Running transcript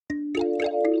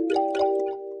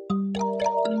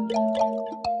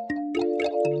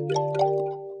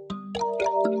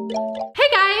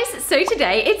So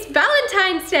today it's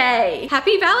Valentine's Day.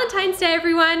 Happy Valentine's Day,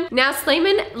 everyone. Now,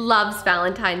 Sleeman loves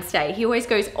Valentine's Day. He always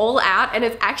goes all out and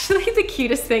it's actually the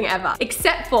cutest thing ever.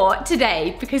 Except for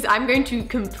today, because I'm going to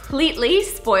completely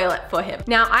spoil it for him.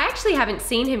 Now, I actually haven't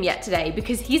seen him yet today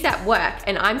because he's at work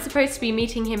and I'm supposed to be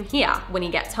meeting him here when he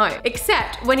gets home.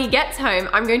 Except when he gets home,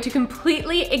 I'm going to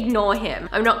completely ignore him.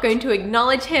 I'm not going to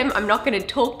acknowledge him. I'm not going to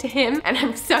talk to him. And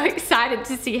I'm so excited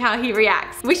to see how he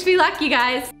reacts. Wish me luck, you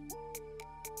guys.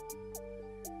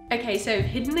 Okay, so I've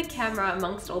hidden the camera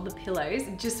amongst all the pillows,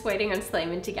 just waiting on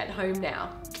Sleeman to get home now.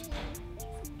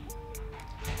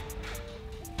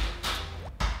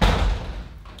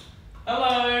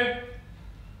 Hello!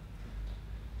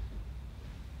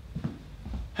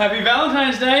 Happy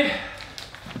Valentine's Day!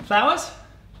 Flowers?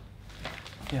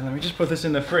 Yeah, let me just put this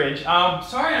in the fridge.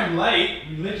 Sorry I'm late.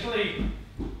 We literally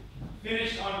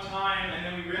finished on time and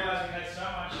then we realized we had so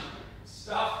much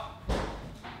stuff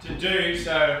to do,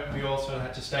 so we all sort of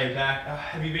had to stay back.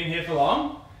 Have you been here for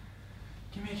long?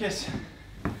 Give me a kiss.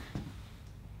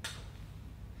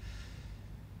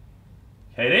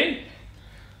 Katie?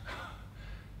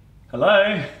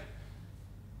 Hello?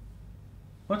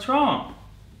 What's wrong?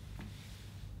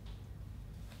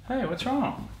 Hey, what's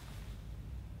wrong?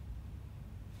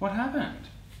 What happened?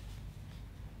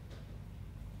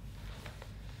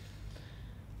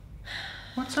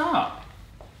 What's up?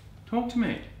 Talk to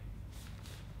me.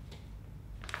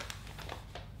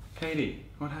 Katie,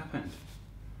 what happened?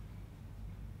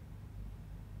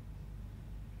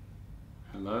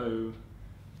 Hello?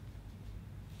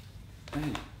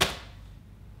 Hey.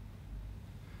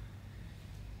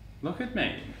 Look at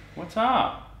me. What's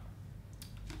up?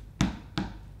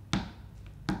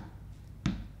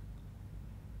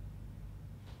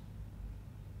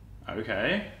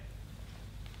 Okay.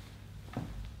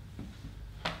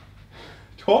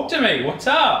 Talk to me. What's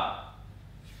up?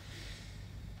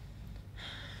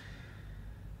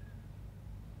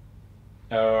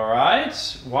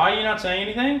 Alright, why are you not saying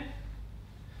anything?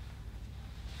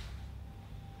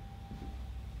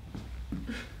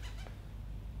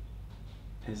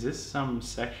 Is this some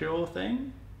sexual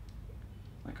thing?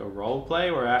 Like a role play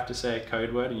where I have to say a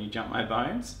code word and you jump my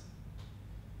bones?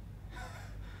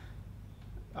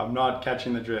 I'm not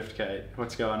catching the drift, Kate.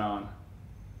 What's going on?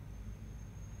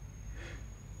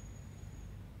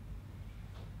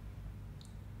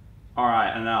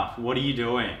 Alright, enough. What are you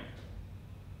doing?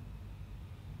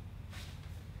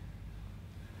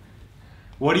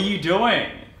 What are you doing?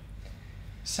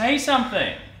 Say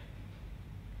something.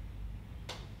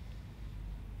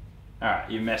 All right,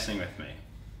 you're messing with me.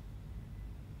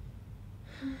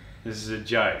 This is a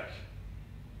joke.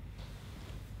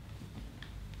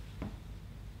 Are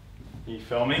you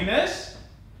filming this?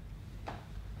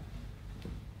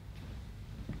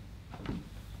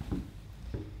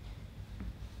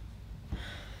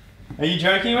 Are you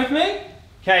joking with me?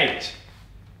 Kate,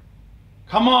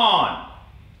 come on.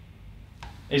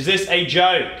 Is this a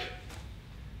joke?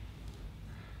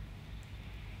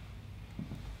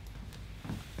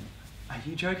 Are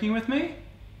you joking with me?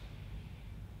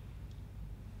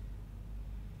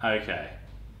 Okay.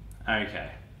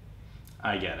 Okay.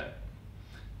 I get it.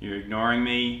 You're ignoring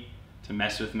me to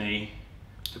mess with me,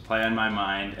 to play on my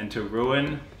mind, and to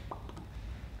ruin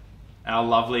our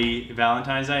lovely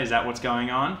Valentine's Day. Is that what's going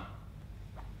on?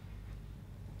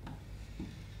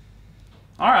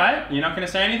 All right, you're not gonna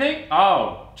say anything?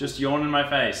 Oh, just yawn in my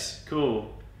face.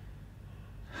 Cool.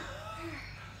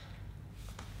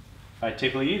 If I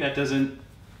tickle you, that doesn't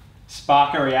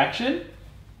spark a reaction?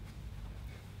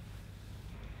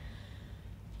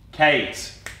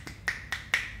 Kate.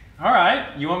 All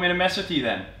right, you want me to mess with you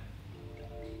then?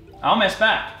 I'll mess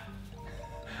back.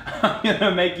 I'm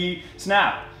gonna make you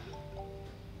snap.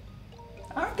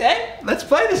 Okay, let's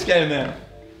play this game then.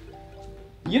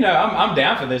 You know, I'm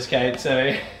down for this, Kate,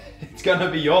 so it's gonna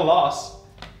be your loss.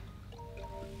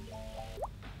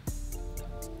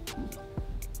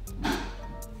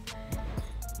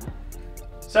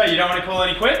 So, you don't want to call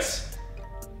any quits?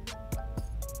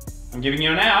 I'm giving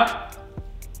you an out.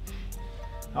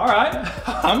 Alright,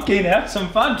 I'm keen to have some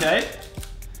fun, Kate.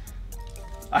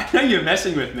 I know you're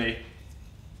messing with me.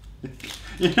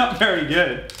 You're not very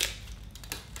good.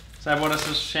 So I bought us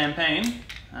some champagne.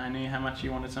 I knew how much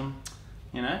you wanted some,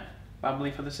 you know,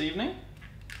 bubbly for this evening.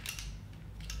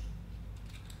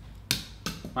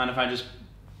 Mind if I just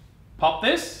pop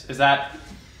this? Is that...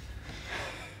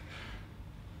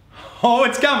 Oh,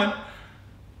 it's coming.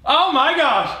 Oh my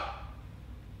gosh.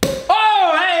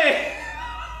 Oh, hey.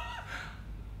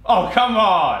 Oh, come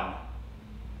on.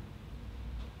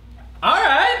 All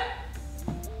right.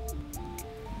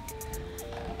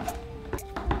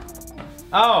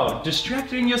 Oh,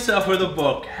 distracting yourself with a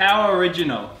book. How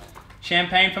original.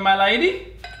 Champagne for my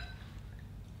lady?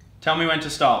 Tell me when to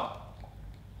stop.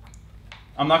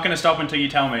 I'm not going to stop until you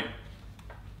tell me.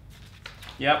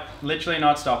 Yep, literally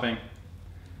not stopping.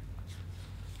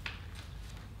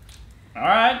 All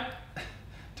right.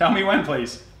 Tell me when,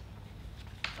 please.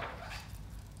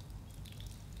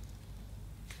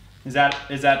 Is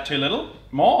that too little?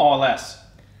 More or less?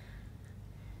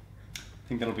 I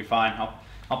think that'll be fine.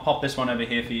 I'll pop this one over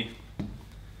here for you.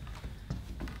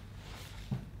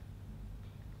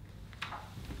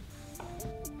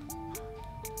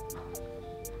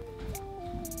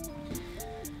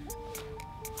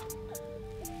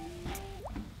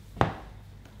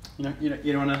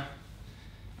 You don't want to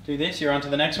do this? You're on to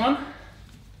the next one?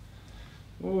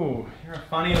 Ooh, you're a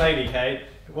funny lady, Kate.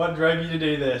 What drove you to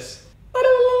do this?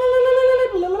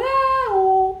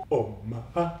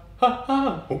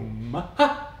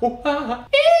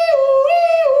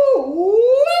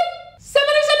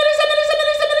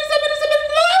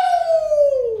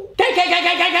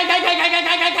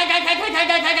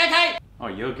 Oh,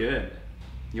 you're good.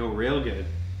 You're real good.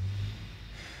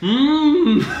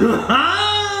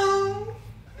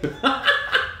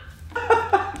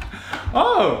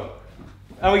 Oh,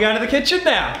 are we going to the kitchen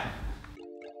now?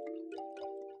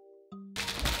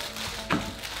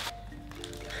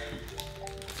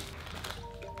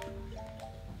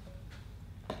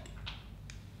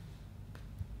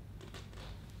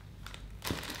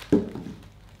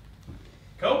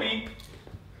 Kobe.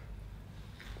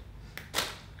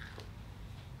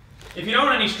 If you don't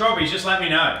want any strawberries, just let me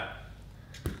know.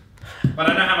 But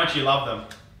I know how much you love them.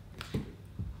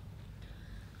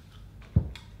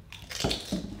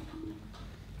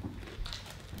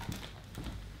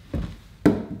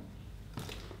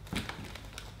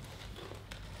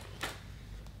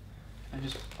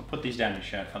 I'll put these down your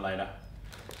shirt for later.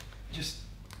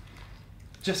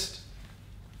 Just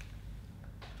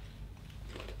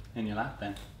in your lap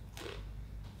then.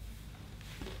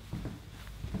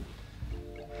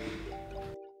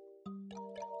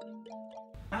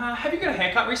 Have you got a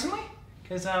haircut recently?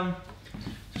 Because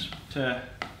just to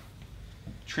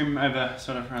trim over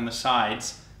sort of around the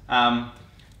sides.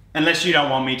 Unless you don't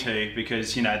want me to,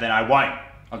 because you know, then I won't.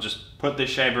 I'll just put this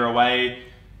shaver away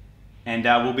and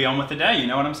we'll be on with the day, you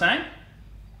know what I'm saying?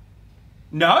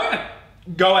 No?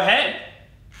 Go ahead.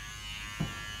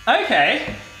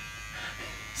 Okay.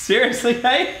 Seriously,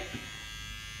 hey?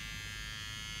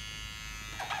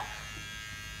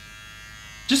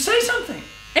 Just say something.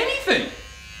 Anything.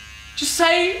 Just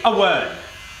say a word.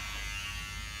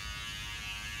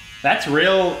 That's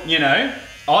real, you know,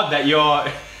 odd that you're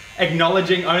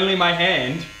acknowledging only my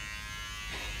hand.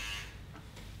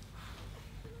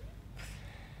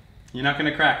 You're not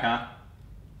gonna crack, huh?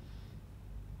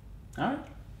 All right.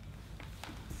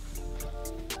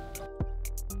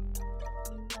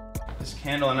 This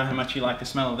candle, I know how much you like the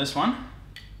smell of this one.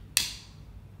 Just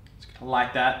gonna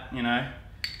light that, you know,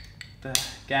 the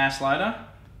gas lighter.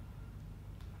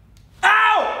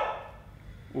 Ow!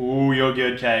 Ooh, you're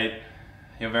good, Kate.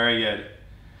 You're very good.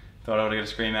 Thought I would've got a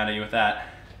scream out of you with that.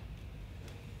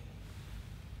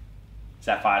 Is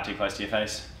that fire too close to your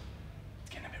face? It's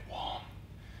getting a bit warm.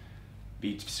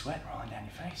 Beads of sweat rolling down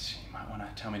your face. You might want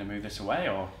to tell me to move this away,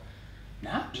 or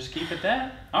nah, just keep it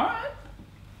there. All right.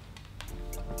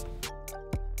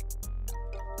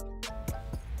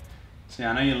 See,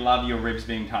 I know you love your ribs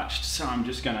being touched, so I'm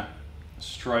just gonna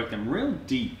stroke them real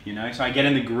deep, you know, so I get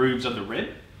in the grooves of the rib.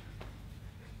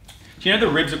 Do you know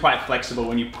the ribs are quite flexible?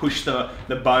 When you push the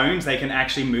bones, they can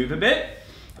actually move a bit.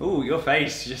 Ooh, your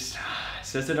face just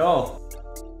says it all.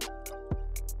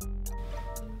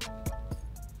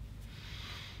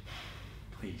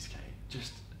 Please, Kate,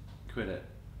 just quit it.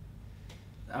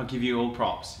 I'll give you all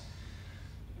props.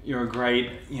 You're a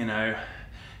great, you know,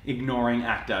 ignoring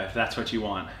actor, if that's what you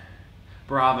want.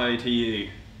 Bravo to you.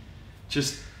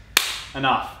 Just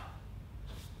enough.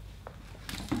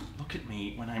 Look at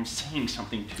me when I'm saying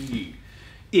something to you.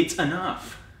 It's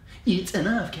enough. It's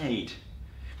enough, Kate.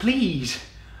 Please,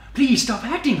 please stop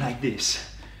acting like this.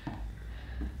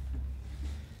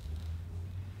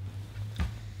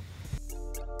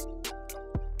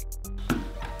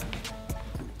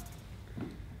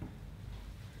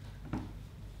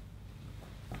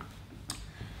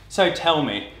 So tell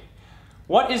me,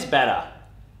 what is better,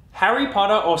 Harry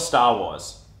Potter or Star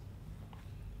Wars?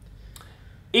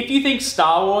 If you think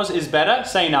Star Wars is better,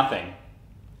 say nothing.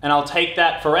 And I'll take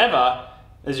that forever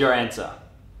as your answer.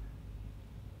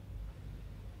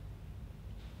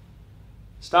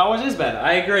 Star Wars is better,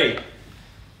 I agree.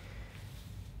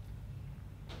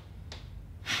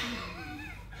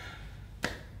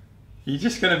 You're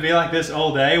just gonna be like this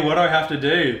all day? What do I have to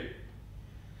do?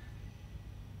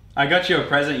 I got you a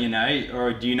present, you know,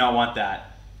 or do you not want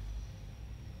that?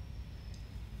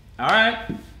 All right,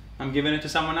 I'm giving it to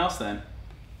someone else then.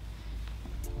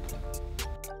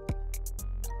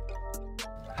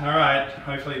 All right,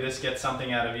 hopefully this gets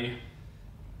something out of you.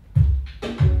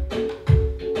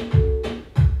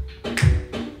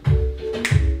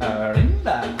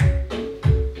 Arinda.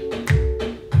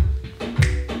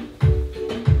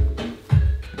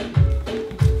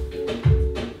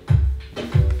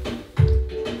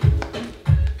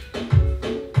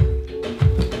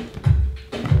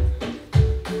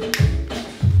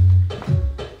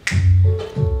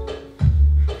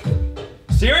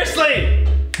 Seriously?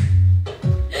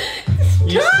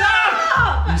 You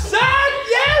suck! You suck!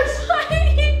 Yes! What are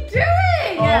you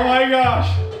doing? Oh my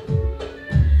gosh.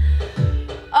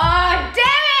 Oh,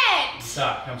 damn it!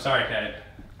 Suck. I'm sorry, Kate.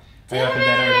 I Damn got the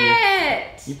better of you.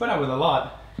 it! You put up with a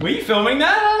lot. Were you filming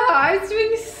that? Oh, I was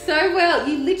doing so well.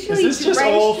 You literally Is this just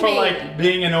drenched all for me. like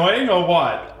being annoying or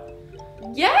what?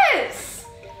 Yes!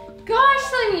 Gosh,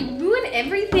 Simon, you ruined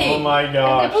everything. Oh my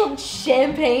gosh. You poured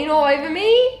champagne all over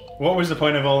me. What was the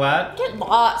point of all that? Get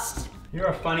lost. You're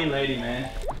a funny lady,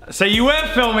 man. So you weren't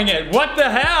filming it. What the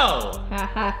hell?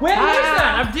 Where was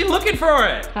that? I've been looking for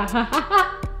it.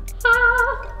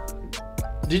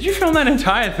 Did you film that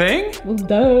entire thing? Well,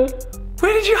 duh.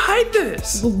 Where did you hide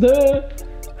this? Well, duh.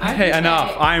 Okay,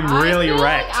 enough. I'm really I feel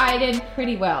wrecked. like I did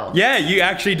pretty well. Yeah, you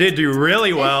actually did do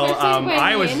really well. Especially when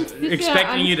I the was instances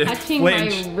expecting you to touching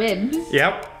flinch. my ribs.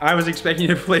 Yep, I was expecting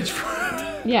you to flinch.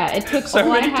 Yeah, it took So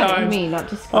all I many had times. of me not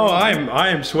to scream. Oh, I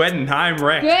am sweating. I'm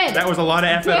wrecked. Good. That was a lot of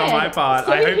effort on Good. my part.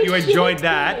 So I hope you did enjoyed you.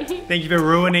 that. Thank you for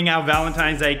ruining our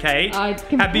Valentine's Day, Kate. It's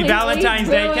Happy completely Valentine's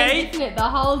Day, ruined, Kate. Isn't it? The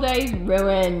whole day's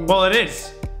ruined. Well, it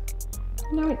is.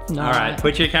 No, it's not. All right,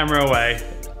 put your camera away.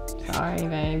 Sorry,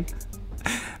 babe.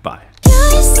 Bye.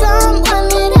 You're someone